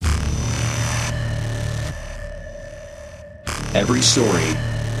Every story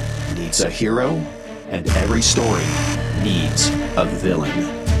needs a hero, and every story needs a villain.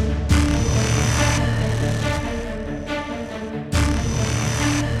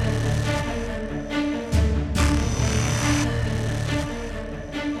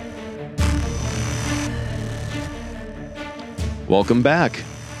 Welcome back.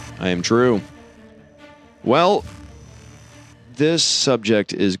 I am Drew. Well, this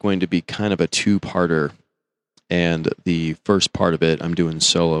subject is going to be kind of a two-parter, and the first part of it I'm doing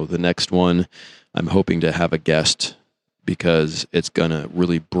solo. The next one I'm hoping to have a guest because it's going to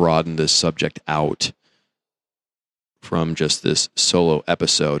really broaden this subject out from just this solo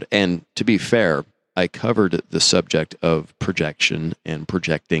episode. And to be fair, I covered the subject of projection and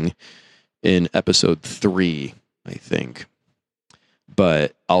projecting in episode 3, I think.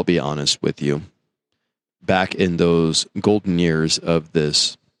 But I'll be honest with you. Back in those golden years of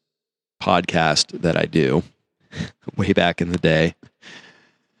this podcast that I do, way back in the day,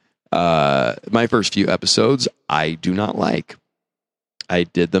 my first few episodes, I do not like. I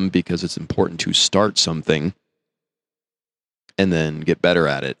did them because it's important to start something and then get better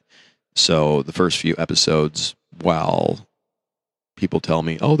at it. So the first few episodes, while people tell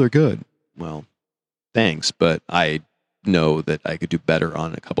me, oh, they're good. Well, thanks, but I know that I could do better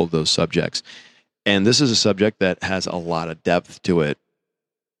on a couple of those subjects. And this is a subject that has a lot of depth to it.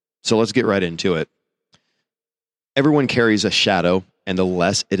 So let's get right into it. Everyone carries a shadow, and the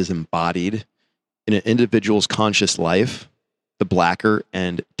less it is embodied in an individual's conscious life, the blacker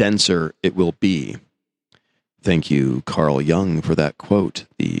and denser it will be. Thank you, Carl Jung, for that quote,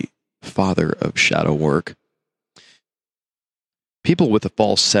 the father of shadow work. People with a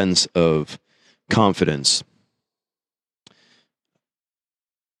false sense of confidence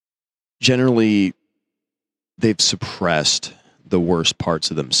generally, they've suppressed the worst parts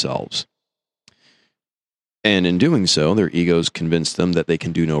of themselves. And in doing so, their egos convince them that they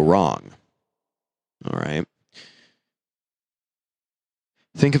can do no wrong. All right.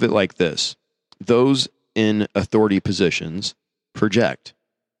 Think of it like this. Those in authority positions project.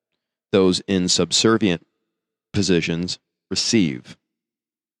 Those in subservient positions receive.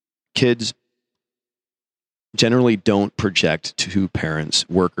 Kids generally don't project to parents.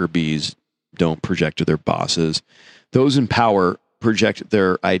 Worker bees don't project to their bosses. Those in power project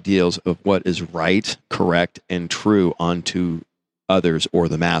their ideals of what is right, correct, and true onto others or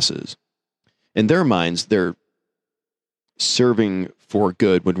the masses. In their minds, they're serving for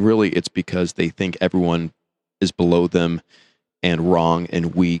good when really it's because they think everyone is below them and wrong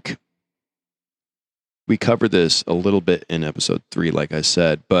and weak. We covered this a little bit in episode 3, like I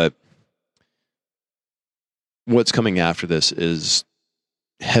said, but what's coming after this is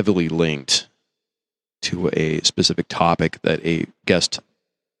heavily linked to a specific topic that a guest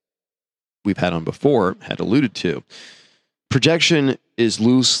we've had on before had alluded to. Projection is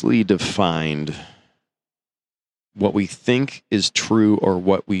loosely defined what we think is true or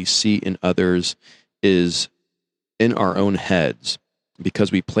what we see in others is in our own heads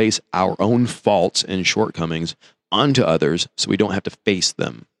because we place our own faults and shortcomings onto others so we don't have to face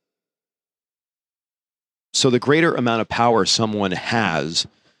them. So the greater amount of power someone has,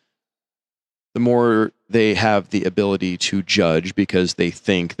 the more they have the ability to judge because they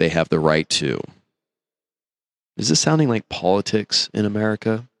think they have the right to. Is this sounding like politics in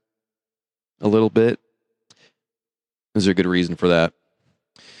America? A little bit? Is there a good reason for that?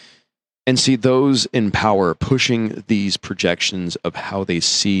 And see, those in power pushing these projections of how they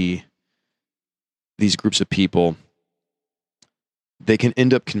see these groups of people, they can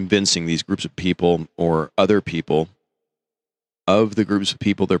end up convincing these groups of people or other people of the groups of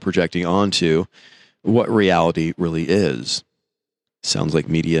people they're projecting onto what reality really is. Sounds like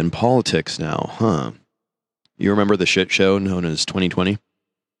media and politics now, huh? You remember the shit show known as 2020?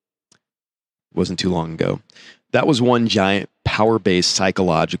 Wasn't too long ago. That was one giant power-based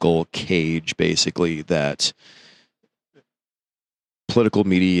psychological cage, basically, that political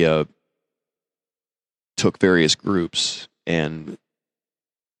media took various groups and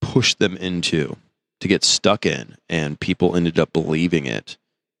pushed them into to get stuck in, and people ended up believing it.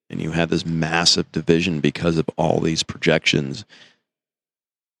 And you had this massive division because of all these projections,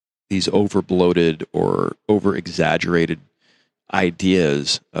 these over-bloated or over-exaggerated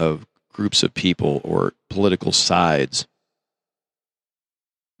ideas of groups of people or political sides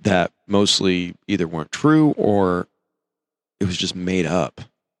that mostly either weren't true or it was just made up.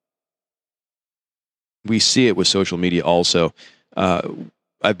 We see it with social media also.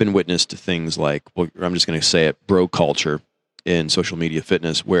 I've been witness to things like, well, I'm just going to say it, bro culture in social media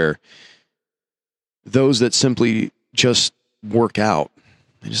fitness, where those that simply just work out,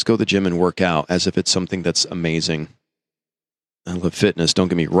 they just go to the gym and work out as if it's something that's amazing. I love fitness, don't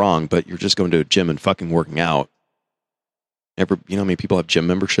get me wrong, but you're just going to a gym and fucking working out. You know how many people have gym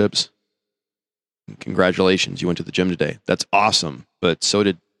memberships? Congratulations, you went to the gym today. That's awesome. But so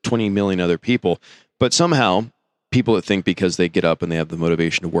did 20 million other people. But somehow, people that think because they get up and they have the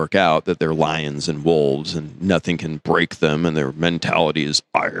motivation to work out that they're lions and wolves and nothing can break them and their mentality is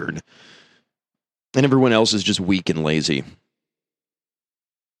iron. And everyone else is just weak and lazy.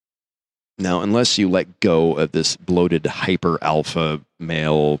 Now, unless you let go of this bloated hyper alpha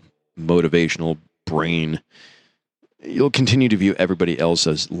male motivational brain, you'll continue to view everybody else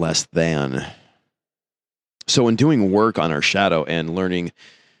as less than. So in doing work on our shadow and learning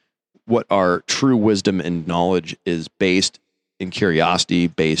what our true wisdom and knowledge is based in curiosity,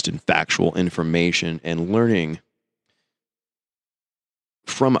 based in factual information, and learning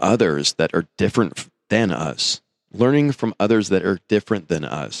from others that are different than us, learning from others that are different than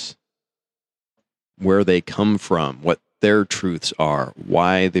us, where they come from, what their truths are,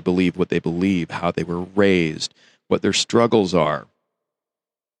 why they believe what they believe, how they were raised, what their struggles are,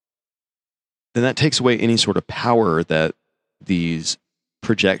 then that takes away any sort of power that these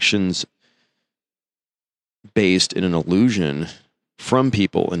projections based in an illusion from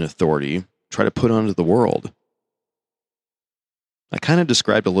people in authority try to put onto the world. I kind of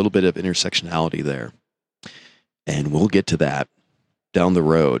described a little bit of intersectionality there, and we'll get to that down the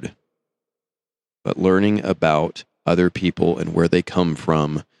road. But learning about other people and where they come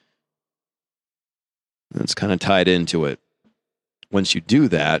from, that's kind of tied into it. Once you do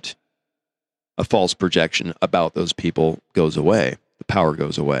that, a false projection about those people goes away. The power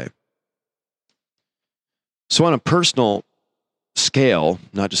goes away. So on a personal scale,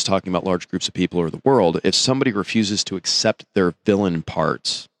 not just talking about large groups of people or the world, if somebody refuses to accept their villain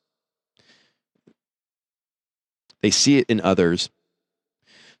parts, they see it in others.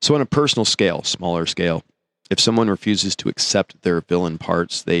 So on a personal scale, smaller scale, if someone refuses to accept their villain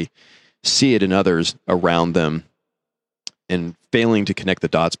parts, they see it in others around them and failing to connect the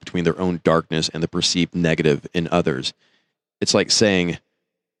dots between their own darkness and the perceived negative in others. It's like saying,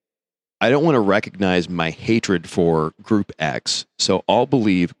 I don't want to recognize my hatred for Group X, so I'll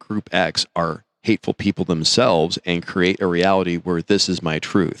believe Group X are hateful people themselves and create a reality where this is my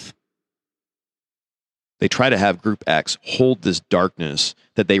truth. They try to have Group X hold this darkness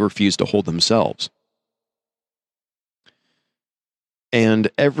that they refuse to hold themselves. And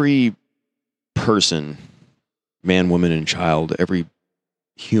every person, man, woman, and child, every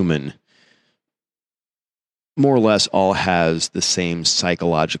human, more or less all has the same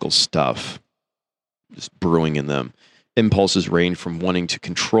psychological stuff just brewing in them. Impulses range from wanting to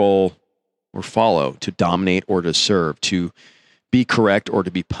control or follow, to dominate or to serve, to be correct or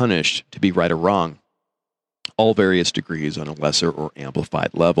to be punished, to be right or wrong, all various degrees on a lesser or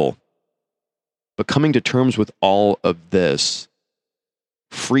amplified level. But coming to terms with all of this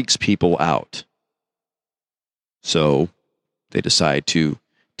freaks people out. So they decide to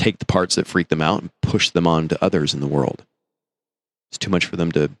take the parts that freak them out and push them on to others in the world. It's too much for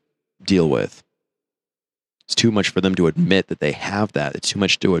them to deal with. It's too much for them to admit that they have that. It's too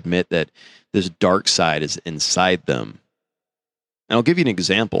much to admit that this dark side is inside them. And I'll give you an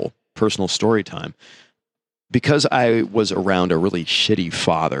example, personal story time. Because I was around a really shitty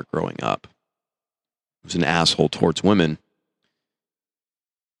father growing up, he was an asshole towards women,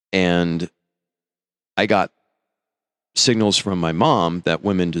 and I got signals from my mom that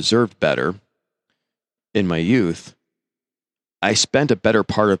women deserved better in my youth. I spent a better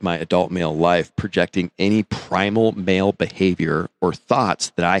part of my adult male life projecting any primal male behavior or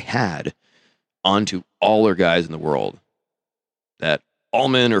thoughts that I had onto all other guys in the world. That all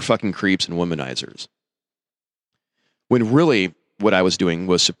men are fucking creeps and womanizers. When really what I was doing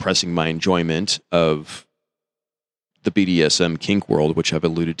was suppressing my enjoyment of the BDSM kink world, which I've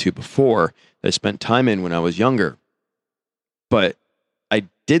alluded to before, that I spent time in when I was younger. But I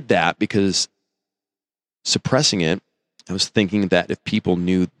did that because suppressing it, I was thinking that if people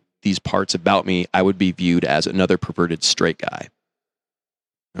knew these parts about me, I would be viewed as another perverted straight guy.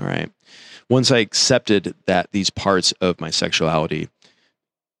 All right. Once I accepted that these parts of my sexuality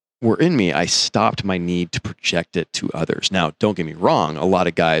were in me, I stopped my need to project it to others. Now, don't get me wrong, a lot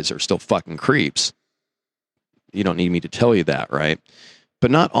of guys are still fucking creeps. You don't need me to tell you that, right?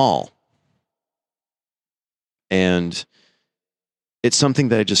 But not all. And it's something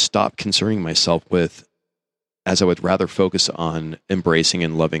that I just stopped concerning myself with, as I would rather focus on embracing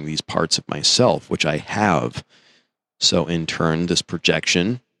and loving these parts of myself, which I have. So in turn, this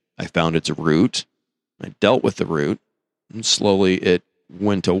projection, I found its root. I dealt with the root, and slowly it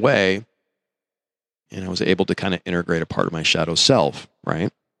went away, and I was able to kind of integrate a part of my shadow self,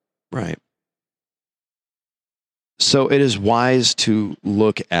 right? Right. So it is wise to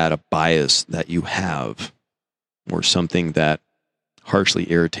look at a bias that you have or something that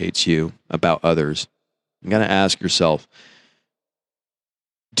harshly irritates you about others. You got to ask yourself,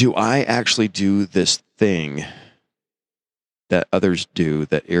 do I actually do this thing that others do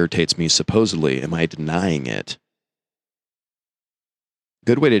that irritates me supposedly? Am I denying it? A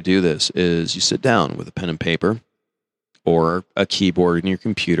good way to do this is you sit down with a pen and paper or a keyboard in your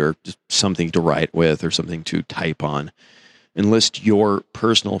computer, just something to write with or something to type on, and list your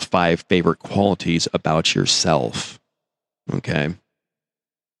personal 5 favorite qualities about yourself. Okay?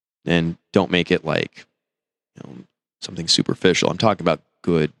 And don't make it like, something superficial. I'm talking about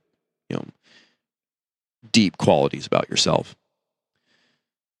good, deep qualities about yourself.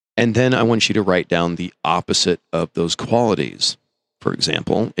 And then I want you to write down the opposite of those qualities. For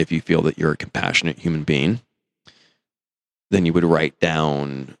example, if you feel that you're a compassionate human being, then you would write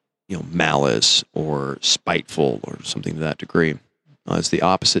down, malice or spiteful or something to that degree. It's the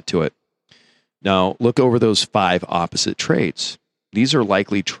opposite to it. Now, look over those 5 opposite traits. These are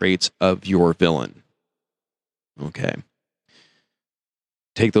likely traits of your villain. Okay.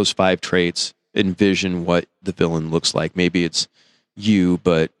 Take those 5 traits, envision what the villain looks like. Maybe it's you,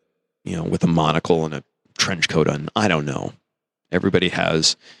 but, with a monocle and a trench coat on. I don't know. Everybody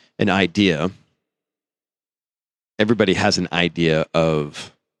has an idea. Everybody has an idea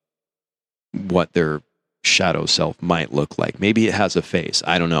of what their shadow self might look like. Maybe it has a face.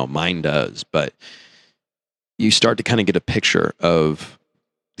 I don't know. Mine does. But you start to kind of get a picture of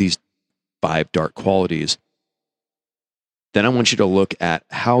these 5 dark qualities. Then I want you to look at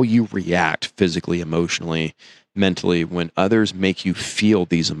how you react physically, emotionally, mentally when others make you feel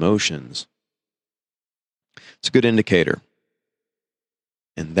these emotions. It's a good indicator.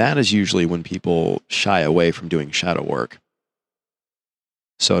 And that is usually when people shy away from doing shadow work.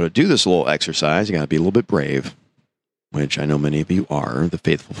 So to do this little exercise, you got to be a little bit brave, which I know many of you are. The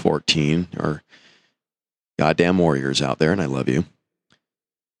Faithful 14 are goddamn warriors out there, and I love you.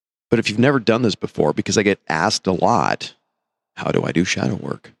 But if you've never done this before, because I get asked a lot, how do I do shadow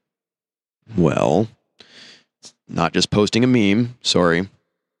work? Well, it's not just posting a meme. Sorry.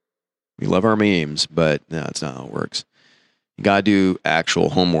 We love our memes, but no, that's not how it works. You got to do actual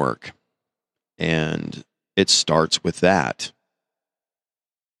homework. And it starts with that.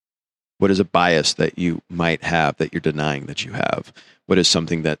 What is a bias that you might have that you're denying that you have? What is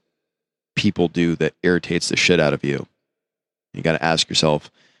something that people do that irritates the shit out of you? You got to ask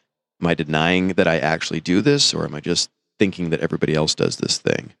yourself, am I denying that I actually do this, or am I just thinking that everybody else does this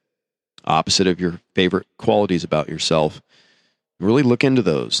thing? Opposite of your favorite qualities about yourself. Really look into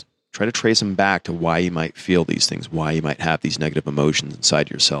those. Try to trace them back to why you might feel these things, why you might have these negative emotions inside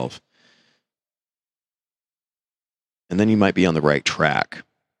yourself. And then you might be on the right track.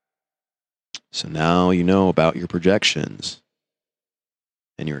 So now you know about your projections.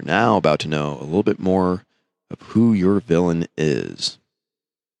 And you're now about to know a little bit more of who your villain is.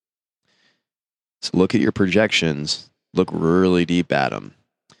 So look at your projections. Look really deep at them.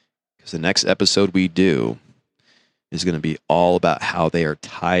 Because the next episode we do is going to be all about how they are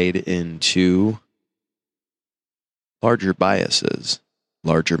tied into larger biases,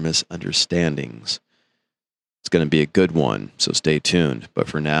 larger misunderstandings. It's going to be a good one, so stay tuned. But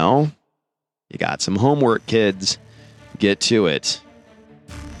for now, you got some homework, kids. Get to it.